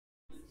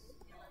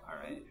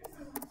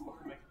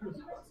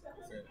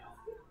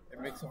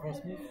Makes the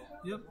first move.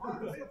 Yep.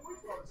 Plugged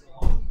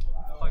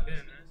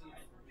in.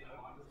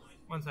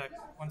 One sec.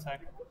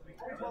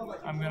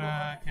 I'm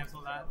gonna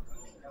cancel that.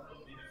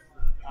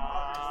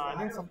 I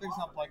think something's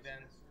not plugged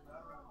in.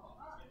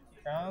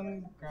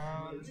 Ground.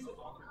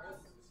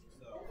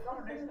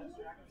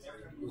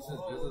 This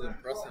is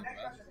impressive,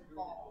 man.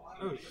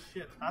 Oh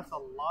shit, that's a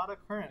lot of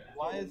current.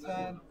 Why is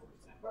that?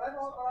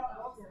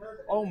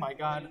 Oh my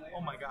god.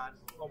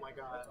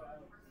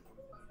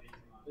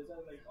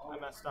 I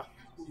messed up.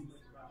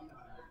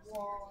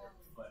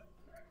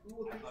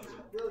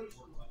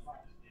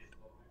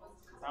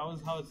 That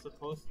was how it's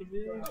supposed to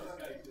be?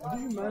 How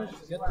did you manage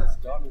to get this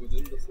done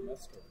within the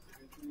semester?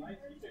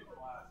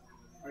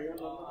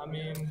 I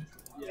mean,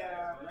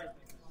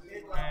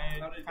 it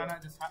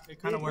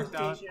kind of worked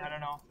out. I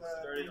don't know.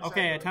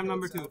 Okay, attempt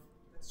number 2.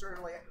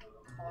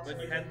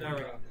 But you had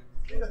the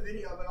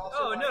video, but also.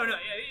 Oh no, yeah,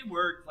 it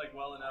worked like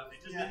well enough.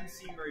 It just didn't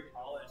seem very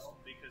polished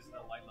because the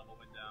light level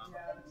went down.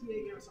 Yeah, the TA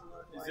gave us some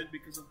look. Is it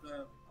because of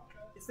the?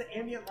 It's the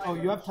ambient light. Oh,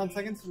 you have 10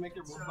 seconds to make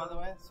your move, by the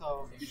way.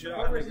 So You should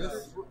have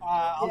this.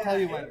 I'll tell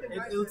you when.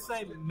 It'll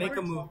say make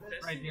a move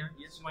right here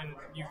when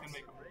you can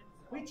make a move.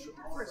 We tried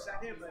for a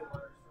second,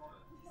 but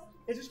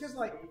it's just because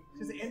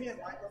the ambient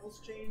light levels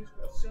change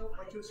so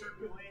to a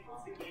certain point.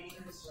 The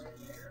gains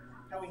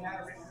that we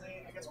had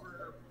originally, I guess,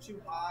 were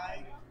too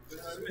high.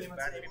 Battery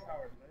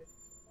powered, right?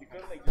 You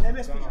could like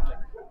MSP.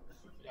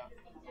 Yeah.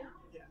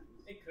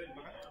 It could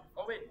be.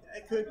 Oh wait,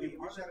 it could be.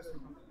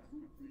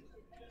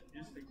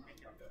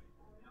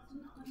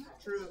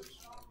 True.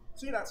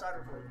 See it outside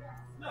real quick.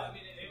 No, I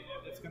mean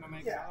It's gonna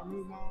make a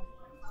move now.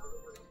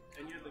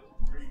 And you have the.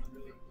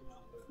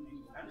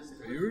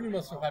 You really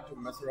must have had to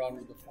mess around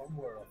with the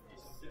firmware of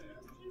this.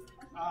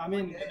 I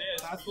mean,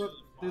 that's what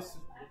this.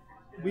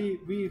 We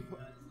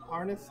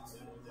harnessed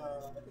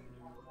the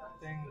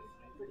thing.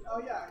 Oh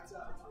yeah, it's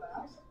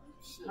fast.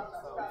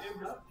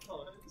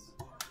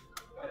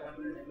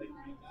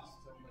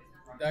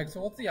 Like,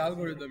 so what's the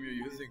algorithm you're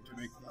using to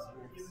make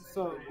these moves?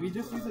 So we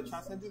just use a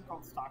chess engine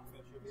called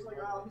Stockfish. He's like,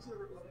 let me see the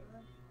recording.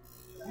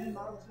 You didn't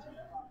model the system?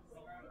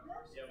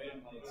 Yeah, we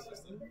didn't model the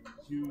system.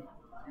 You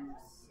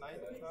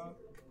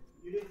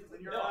You didn't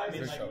linear. No, I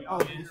mean like Oh,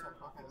 it's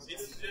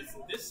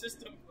this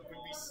system would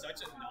be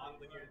such a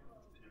non-linear.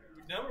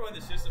 Number one,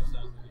 the system's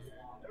non-linear.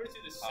 Number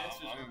two, the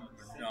sensors.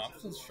 I'm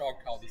so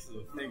shocked how this is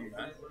a thing,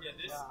 man. Yeah,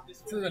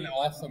 this This is an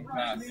awesome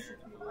class.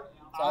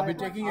 So I'll be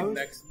taking it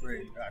next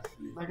spring,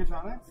 actually.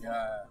 Mechatronics?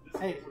 Yeah.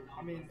 Hey,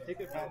 I mean, take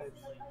advantage.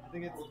 I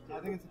think it's a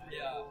pretty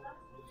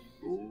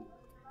cool. Ooh.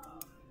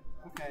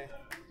 Okay.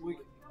 Can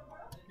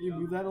you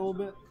move that a little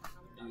bit?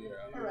 Yeah.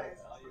 All right.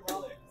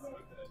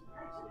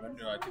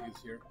 Render, I think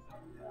it's here.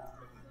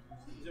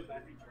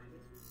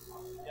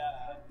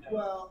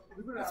 Well,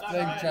 we put it It's out.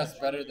 playing chess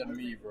better than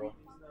me, bro.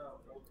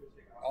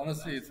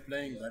 Honestly, it's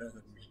playing better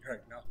than me right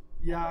now.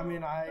 Yeah, I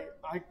mean, I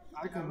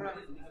can. I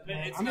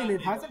mean,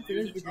 it hasn't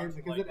finished the game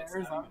because it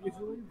airs out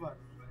usually, but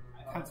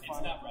that's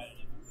fine.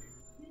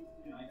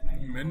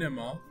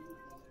 Minima?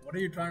 What are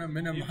you trying to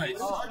minimize?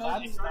 Oh,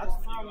 that's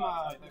from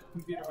the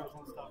computer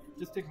vision stuff.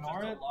 Just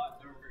ignore it.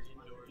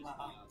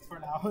 For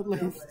now, at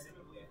least.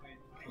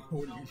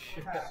 Holy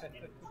shit.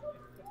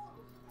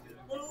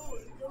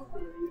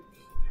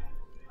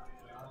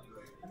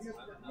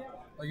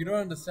 Like, you don't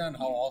understand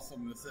how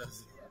awesome this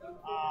is.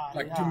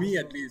 Like, to me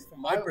at least,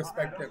 from my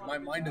perspective, my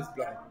mind is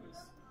blown.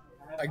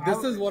 Like,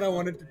 this is what I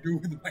wanted to do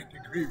with my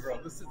degree,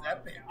 bro. This is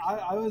epic.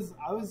 I was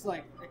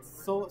like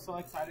so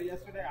excited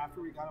yesterday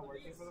after we got it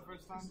working for the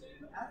first time. This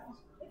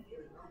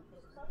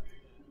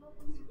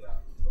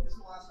is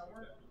the last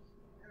homework.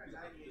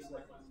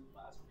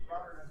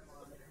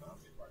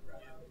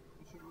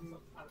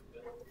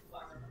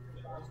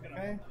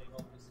 Okay.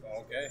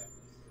 Okay.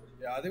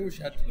 Yeah, I think we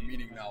should head to the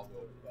meeting now,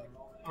 though. But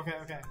Okay.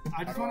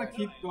 I just want to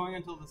keep going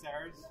until this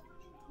airs.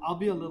 I'll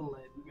be a little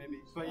late, maybe.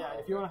 But yeah,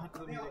 if you want to head to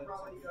the meeting.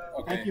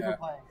 okay, Thank you for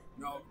playing.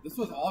 No, this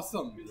was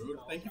awesome, dude.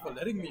 Thank you for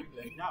letting me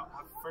play. Yeah,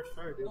 for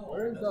sure, dude.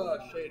 Where's the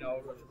shade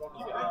out? It's not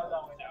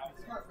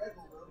Red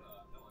Bull, bro.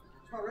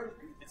 It's not Red Bull.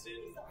 It's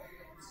in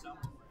some.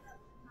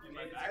 In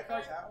my Is backpack. that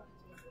guy's out?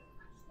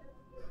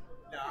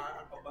 Nah,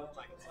 I'm above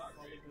my class.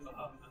 I'm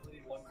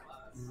leading one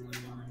class.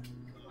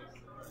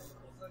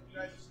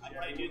 I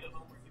can't do the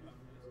homework.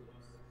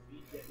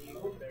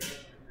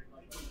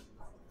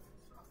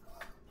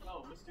 Oh,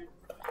 Mr.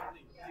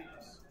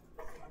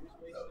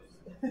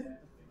 Please.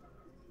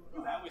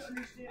 I was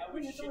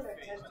shit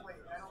faced.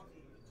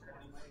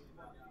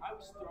 I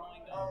was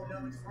throwing up. Oh, no,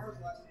 it's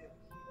tomorrow's last day.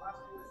 I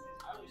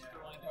was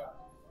throwing up.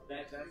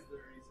 That's the reason.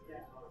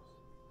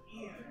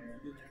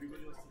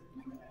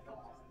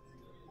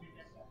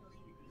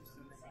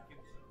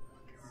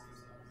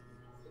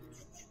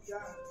 Yeah.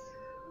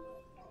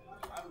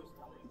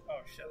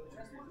 Oh shit.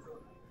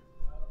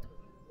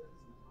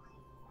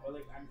 Or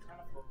like I'm trying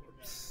to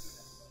focus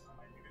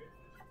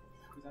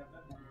because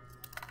I've done.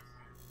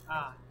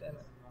 Ah,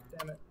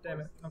 damn it.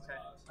 Okay,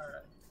 all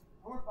right.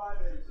 Number 5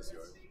 is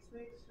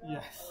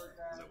Yes.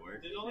 Does it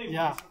work? There's only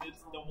Yeah.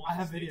 It's the one I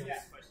have stage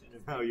videos. question.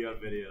 Oh, you have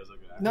videos.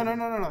 Okay.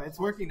 No. It's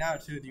working now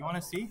too. Do you want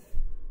to see?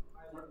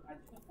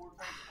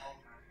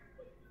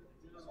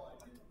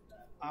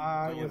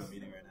 I You have was. a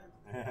meeting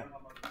right now.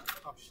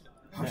 Oh shit.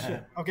 Oh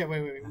shit. Okay,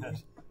 wait.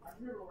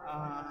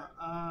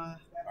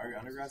 Are your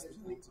undergrads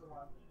linked?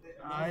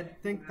 I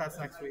think that's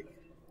next week.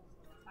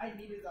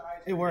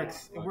 It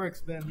works. It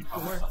works, Ben.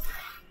 It works.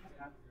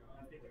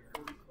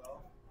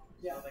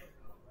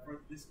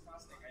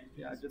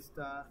 Yeah, just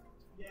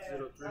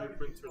Zero 3D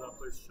printer that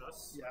plays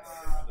chess. yes.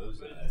 Those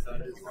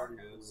That is very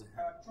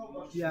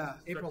cool. Yeah,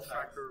 April Like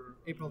tags. tracker.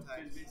 April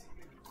tags.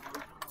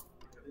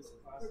 That is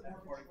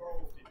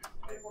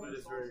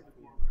very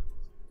cool.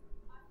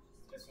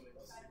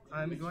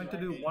 I'm going to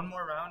do one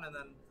more round and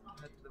then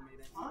head to the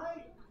meeting.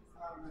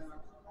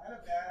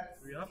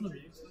 Do we have the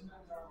meetings then?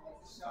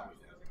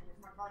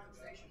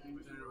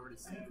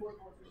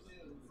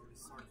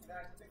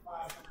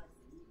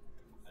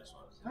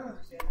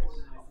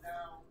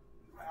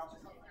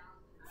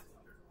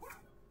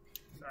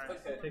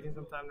 Sorry, taking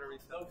some time to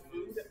reset.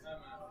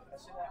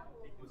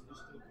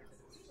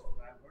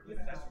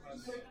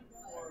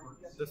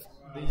 This,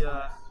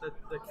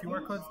 the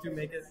QR codes do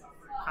make it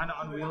kind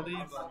of unwieldy,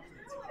 but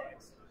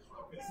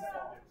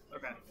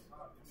okay.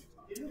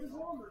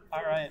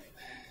 All right.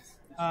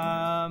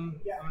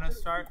 I'm gonna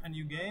start a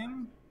new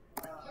game.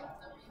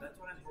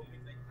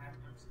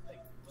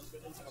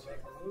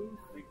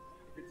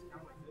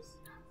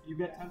 You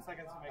get 10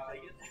 seconds to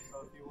make it.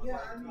 So if you would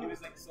like to, It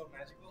was like so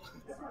magical.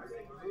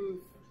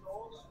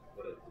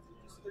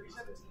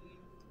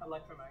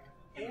 electromagnet.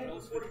 And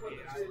also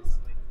AI.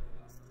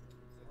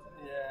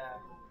 Yeah.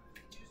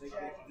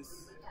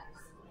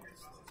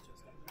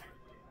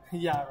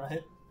 Yeah,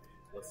 right.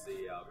 What's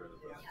the algorithm?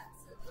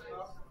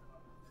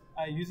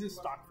 I use this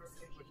Stockfish,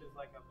 which is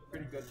like a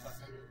pretty good chess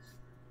engine.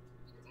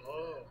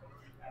 Oh,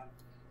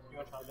 You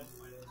want to try this?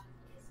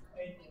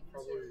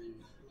 probably.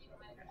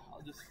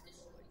 I'll just go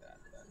like that.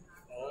 Then.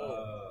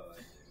 Oh,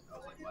 I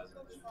was like, why is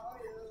that?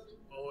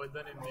 oh, and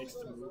then it makes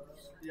the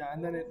moves. Yeah,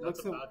 and then it That's looks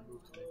a so. bad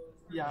move to make.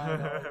 Yeah, I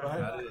know, How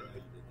right? did it?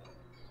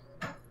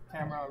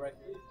 Camera right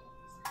here.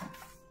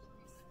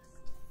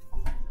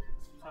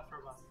 Chess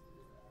robot.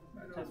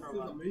 Chess This is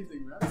robot.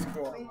 amazing, man.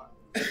 Score.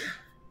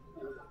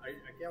 I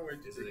can't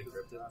wait to Is it see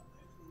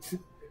encrypted?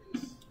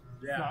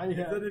 Yeah, Not is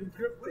yet. it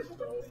encrypted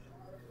though?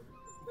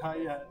 Not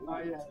yet.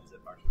 Not yet. Is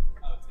it partial?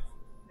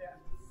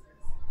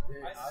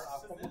 Yeah,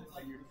 I'll come up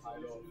with a new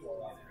title for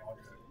our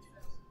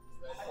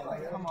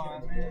project. Come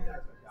on, man.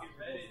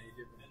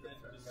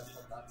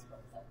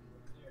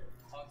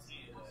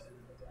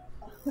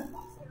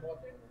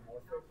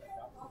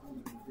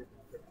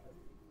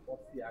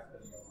 What's the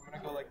acronym? I'm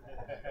gonna go like.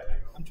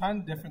 I'm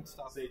trying different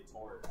stuff. Say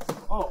Taurus.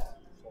 Oh,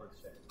 Taurus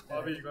shape.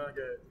 Bobby, you're gonna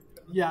get.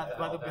 yeah,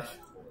 by the bishop.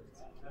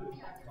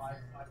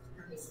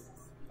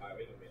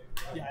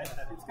 Yeah,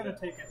 it's gonna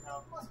take it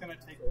now. It's gonna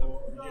take the.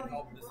 You need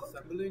help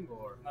disassembling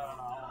or? No.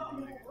 I'll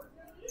take it.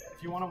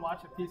 If you want to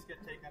watch a piece get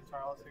taken,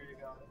 Charles, here you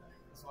go.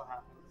 This is what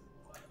happens.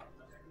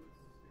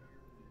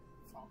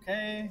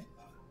 Okay.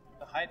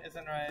 The height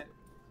isn't right.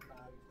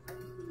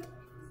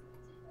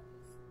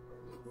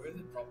 Where is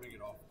it dropping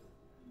it off?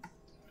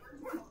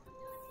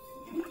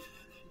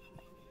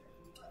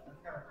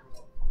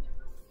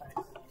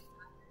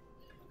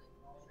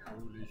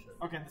 Holy shit.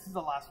 Okay, this is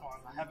the last one.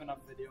 I have enough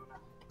video now.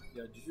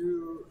 Yeah, do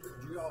you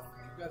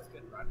guys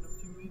get random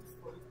teammates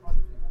for this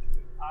project?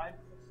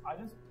 I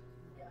just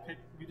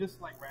picked. We just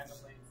like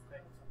randomly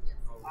picked.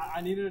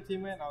 I needed a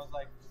teammate, and I was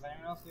like, does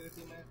anyone else need a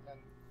teammate? And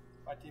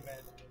my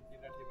teammate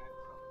needed a teammate.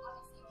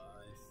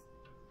 Nice.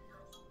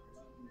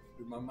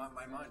 Dude, my mind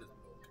is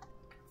blown.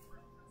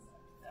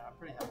 Yeah, I'm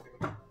pretty happy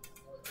with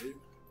it.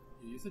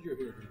 You said you're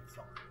here doing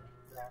something,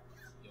 right?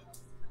 Yeah.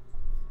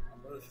 Yeah. I'm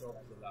gonna show up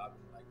at the lab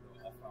in like the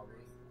off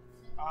hours.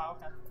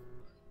 Okay.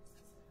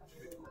 That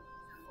should be cool.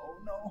 Oh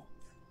no.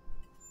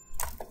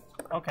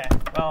 Okay,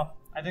 well,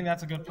 I think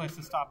that's a good place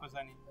to stop as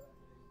any.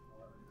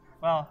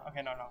 Well,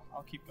 okay, no.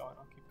 I'll keep going.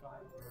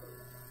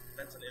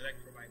 That's an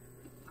electromagnet.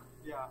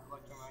 Yeah,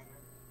 electromagnet.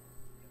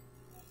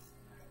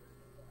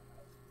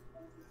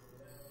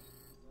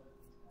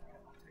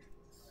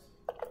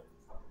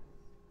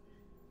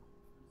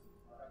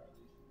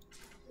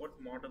 What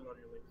model are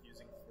you like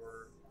using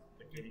for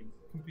the game?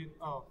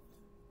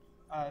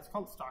 It's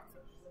called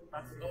Stockfish.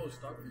 That's Oh,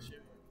 Stockfish. Yeah.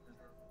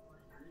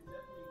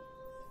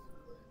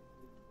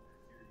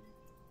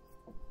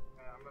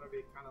 I'm gonna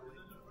be kind of late.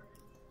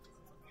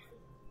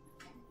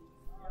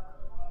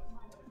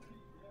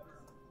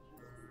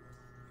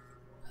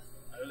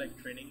 Are you like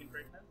training it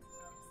right now?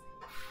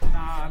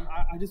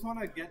 Nah, I just want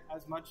to get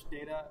as much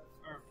data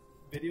or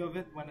video of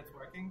it when it's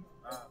working,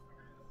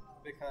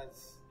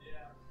 because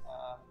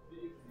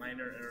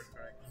Minor error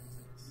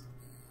corrections.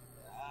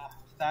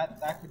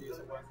 that could use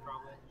a work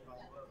probably.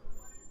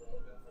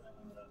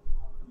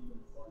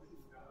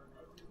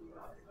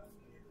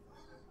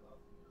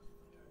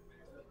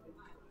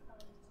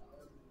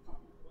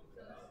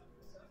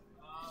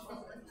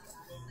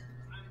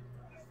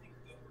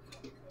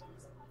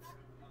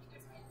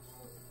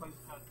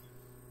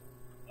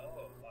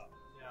 Oh, wow.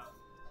 Yeah.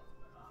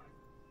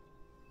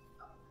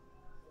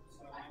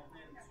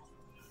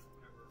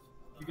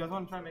 You guys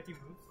want to try making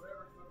moves?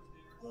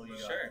 Well, you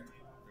got Sure.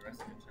 The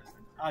rest of it,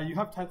 Chester. You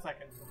have 10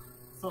 seconds.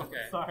 So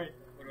Okay. sorry.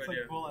 What do It's I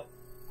like do? bullet.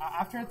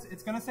 After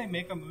it's gonna say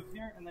make a move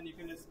here, and then you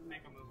can just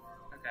make a move.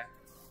 Okay.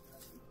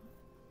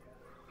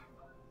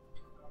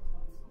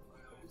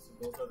 So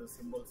those are the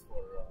symbols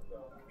for the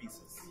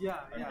pieces.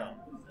 Yeah, And yeah. down.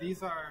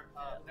 These are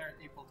they're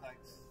April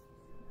tags.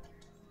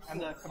 And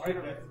the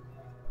computer.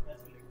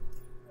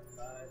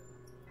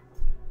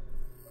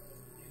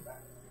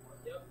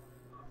 Yep.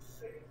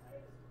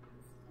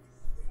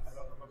 I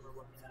don't remember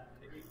what.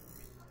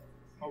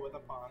 Oh, with a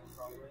pawn,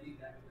 probably.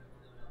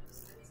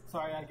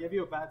 Sorry, I gave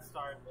you a bad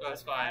start. No,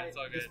 it's fine. It's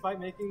all good. Despite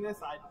making this,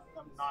 I'm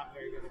not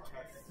very good at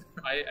chess.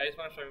 I just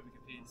want to show you we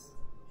can piece.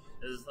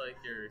 This is like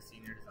your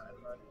senior design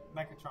project.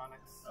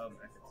 Mechatronics. Oh,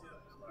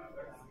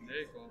 mechatronics.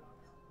 Very cool.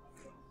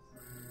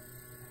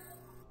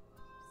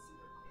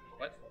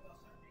 What?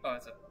 Oh,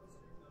 it's a.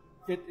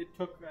 It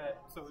took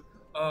so.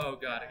 Oh,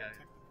 got it, got it.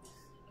 took the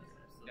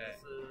piece. So Okay.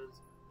 this is.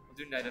 We'll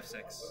do knight of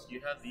 6.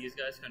 You have these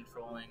guys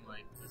controlling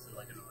like this is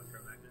like an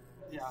electromagnet.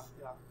 Yeah,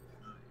 yeah.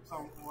 So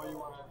what do you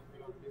want to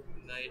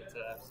do? Knight to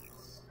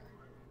f6.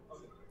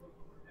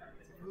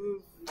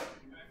 Move.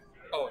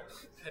 Oh,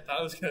 I thought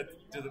I was gonna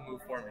do the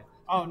move for me.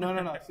 Oh no.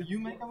 So you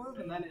make a move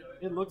and then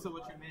it looks at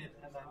what you made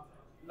and then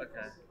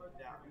Okay.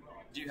 yeah.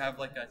 Do you have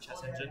like a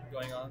chess engine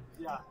going on?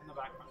 Yeah, in the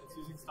background. It's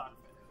using stock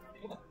fit.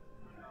 Cool.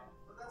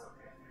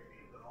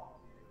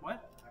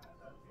 What?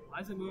 Why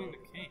is it moving the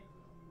king?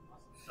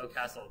 Oh,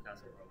 castle.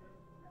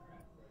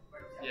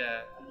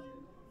 Yeah.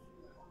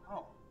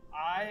 Oh.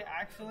 I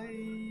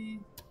actually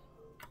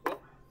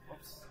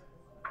whoops.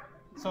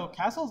 So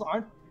castles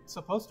aren't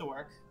supposed to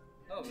work.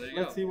 Oh, there you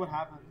Let's go. see what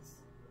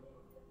happens.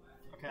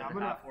 Okay, I'm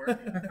gonna half work.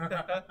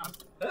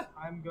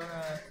 I'm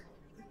gonna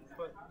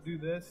do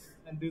this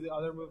and do the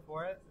other move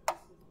for it.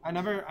 I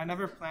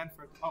never planned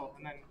for. Oh,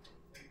 and then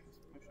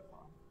push it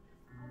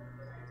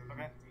on.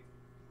 Okay.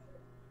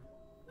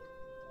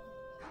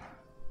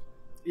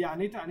 Yeah, I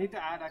need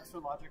to add extra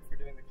logic for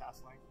doing the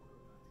castling.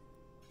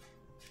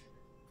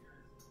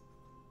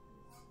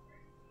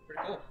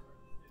 Pretty cool.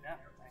 Yeah.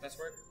 Nice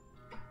work.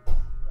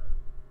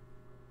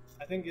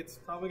 I think it's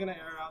probably gonna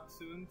air out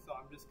soon, so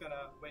I'm just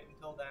gonna wait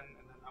until then,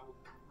 and then I will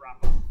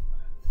wrap up.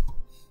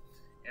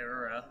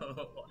 Error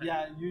out.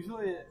 Yeah,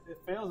 usually it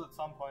fails at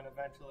some point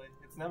eventually.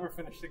 It's never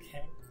finished the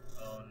game.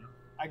 Oh no.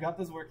 I got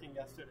this working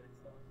yesterday,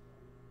 so.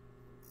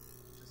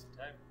 Just in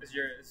time. Is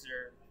your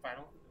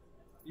final?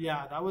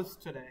 Yeah, that was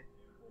today.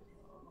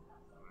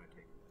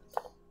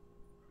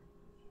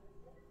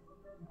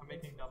 I'm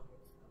making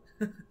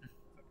dumplings.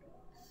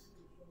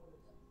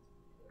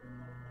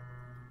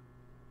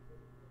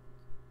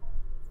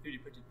 Dude, you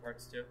put two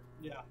parts too.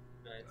 Yeah.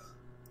 Nice.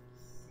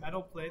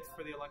 Metal plates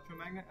for the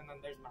electromagnet, and then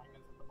there's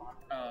magnets at the bottom.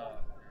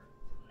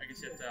 I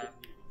guess you have to.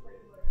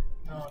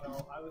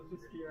 No, I was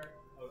just here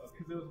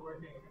because it was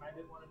working, and I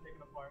didn't want to take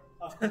it apart.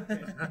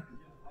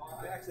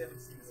 I actually haven't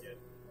seen this yet.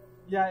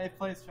 Yeah, it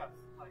plays chess.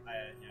 Like,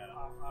 Yeah.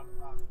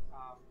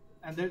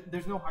 and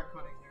there's no hard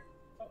coding here.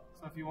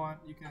 So if you want,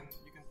 you can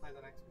play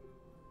the next move.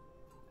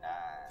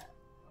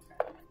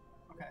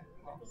 Okay.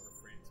 Well, Those are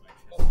frames, my chess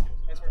Cool.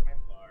 skills Nice are work, not man.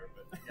 far,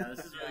 but yeah,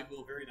 this is really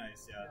cool. Very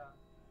nice. Yeah.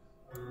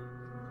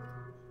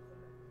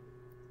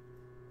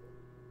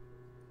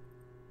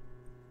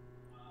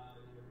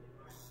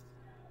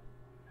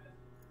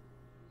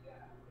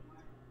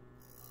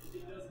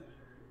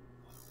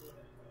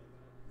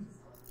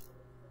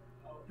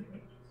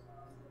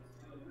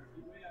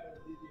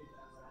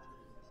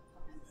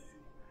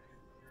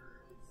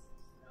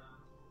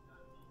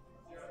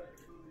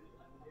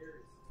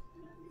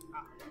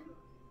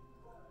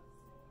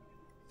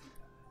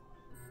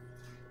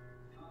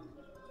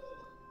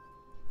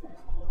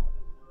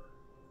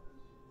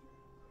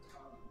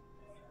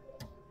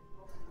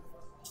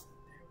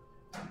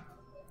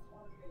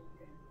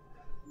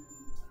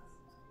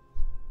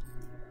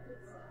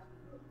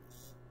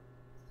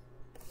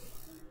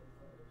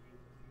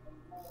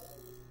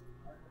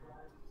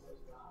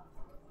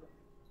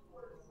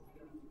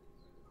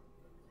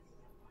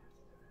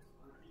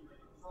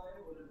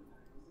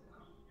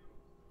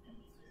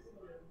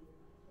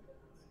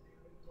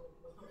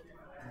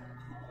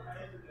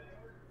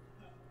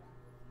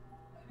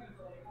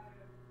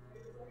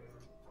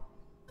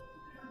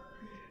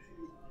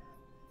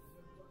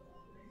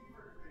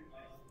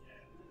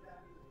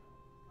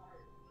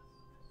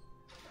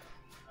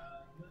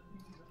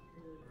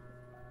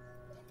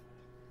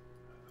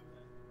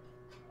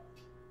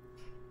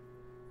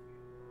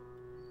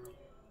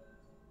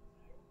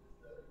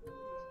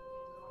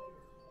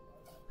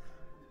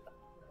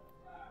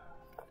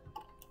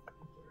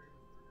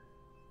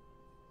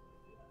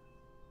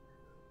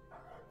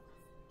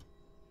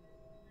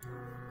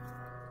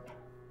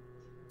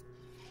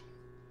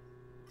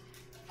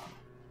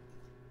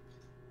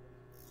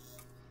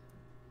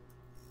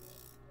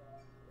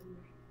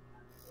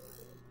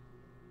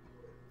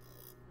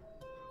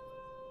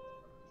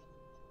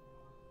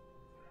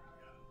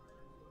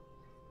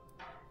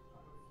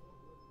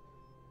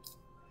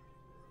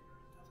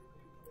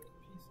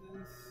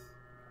 pieces.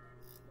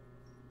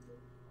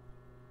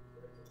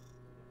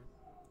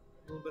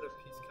 little bit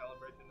of piece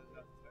calibration is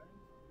necessary.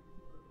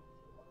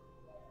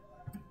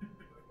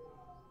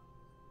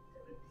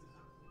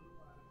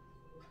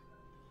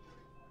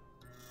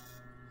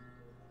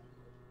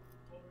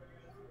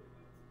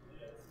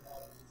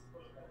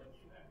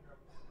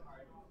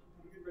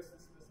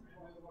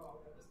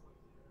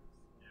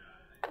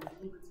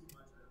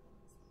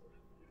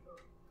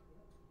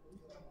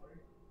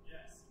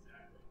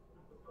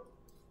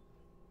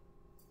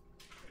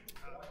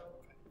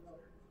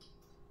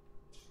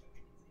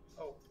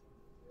 Oh.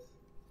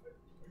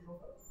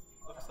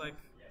 Looks like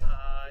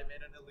I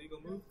made an illegal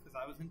move because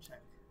I was in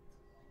check.